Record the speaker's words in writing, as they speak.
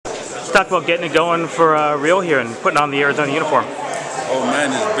Let's talk about getting it going for real here and putting on the Arizona uniform. Oh man,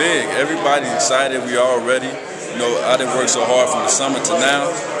 it's big. Everybody's excited. We all ready. You know, I didn't work so hard from the summer to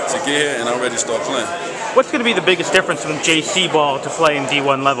now to get here, and I'm ready to start playing. What's going to be the biggest difference from JC ball to play in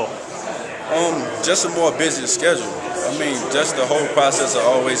D1 level? Just a more busy schedule. I mean, just the whole process of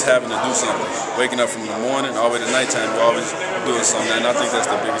always having to do something. Waking up from the morning all the way to nighttime, you're always doing something, and I think that's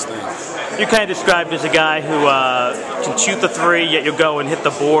the biggest thing. You're kind of described as a guy who can shoot the three, yet you'll go and hit the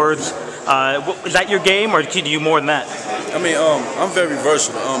boards. Is that your game, or can you do more than that? I mean, I'm very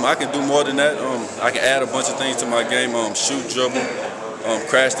versatile. I can do more than that. I can add a bunch of things to my game. Shoot, dribble,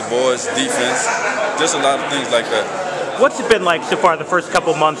 crash the boards, defense, just a lot of things like that. What's it been like so far, the first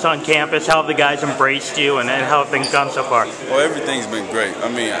couple months on campus? How have the guys embraced you, and how have things gone so far? Well, everything's been great. I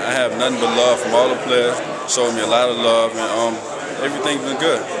mean, I have nothing but love from all the players, showing me a lot of love, and everything's been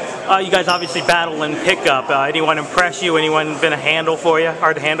good. You guys obviously battle in pickup. Anyone impress you? Anyone been a handle for you?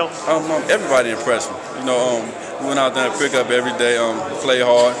 Hard to handle? Everybody impressed me. You know, we went out there and pick up every day, play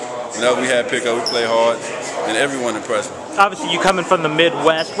hard. Whenever we had pickup, we play hard, and everyone impressed me. Obviously, you coming from the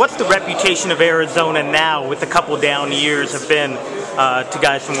Midwest. What's the reputation of Arizona now, with a couple down years have been to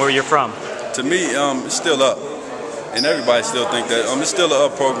guys from where you're from? To me, it's still up, and everybody still think that. It's still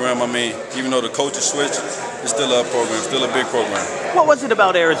an up program. I mean, even though the coaches switched, it's still an up program, still a big program. What was it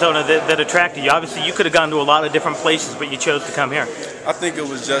about Arizona that attracted you? Obviously, you could have gone to a lot of different places, but you chose to come here. I think it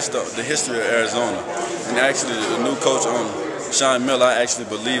was just the history of Arizona, and actually the new coach, Sean Miller, I actually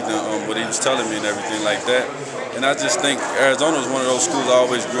believed in what he was telling me and everything like that. And I just think Arizona is one of those schools I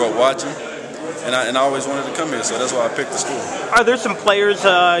always grew up watching, and I always wanted to come here, so that's why I picked the school. Are there some players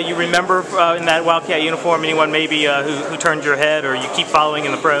you remember in that Wildcat uniform? Anyone maybe who turned your head, or you keep following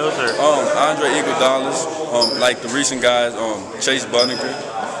in the pros? Or Andre Iguodala, like the recent guys, Chase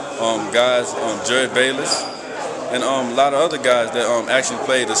Budinger, guys, Jared Bayless, and a lot of other guys that actually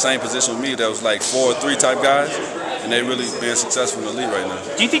played the same position with me. That was like 4-3 type guys. And they're really being successful in the league right now.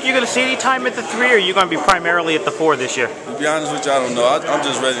 Do you think you're going to see any time at the 3, or are you going to be primarily at the 4 this year? To be honest with you, I don't know. I'm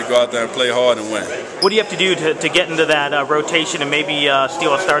just ready to go out there and play hard and win. What do you have to do to get into that rotation and maybe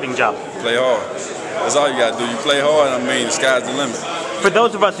steal a starting job? Play hard. That's all you got to do. You play hard, I mean, the sky's the limit. For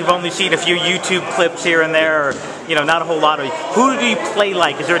those of us who've only seen a few YouTube clips here and there, or not a whole lot of you, who do you play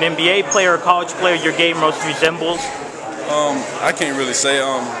like? Is there an NBA player or college player your game most resembles? I can't really say.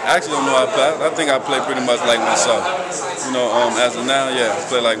 I actually don't know how I play. I think I play pretty much like myself. As of now, yeah, I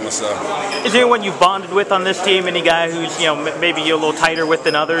play like myself. Is there anyone you've bonded with on this team? Any guy who's, maybe you're a little tighter with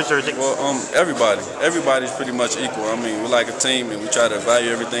than others, or is it? Well, everybody. Everybody's pretty much equal. I mean, we're like a team, and we try to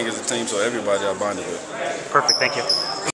value everything as a team. So everybody I bonded with. Perfect. Thank you.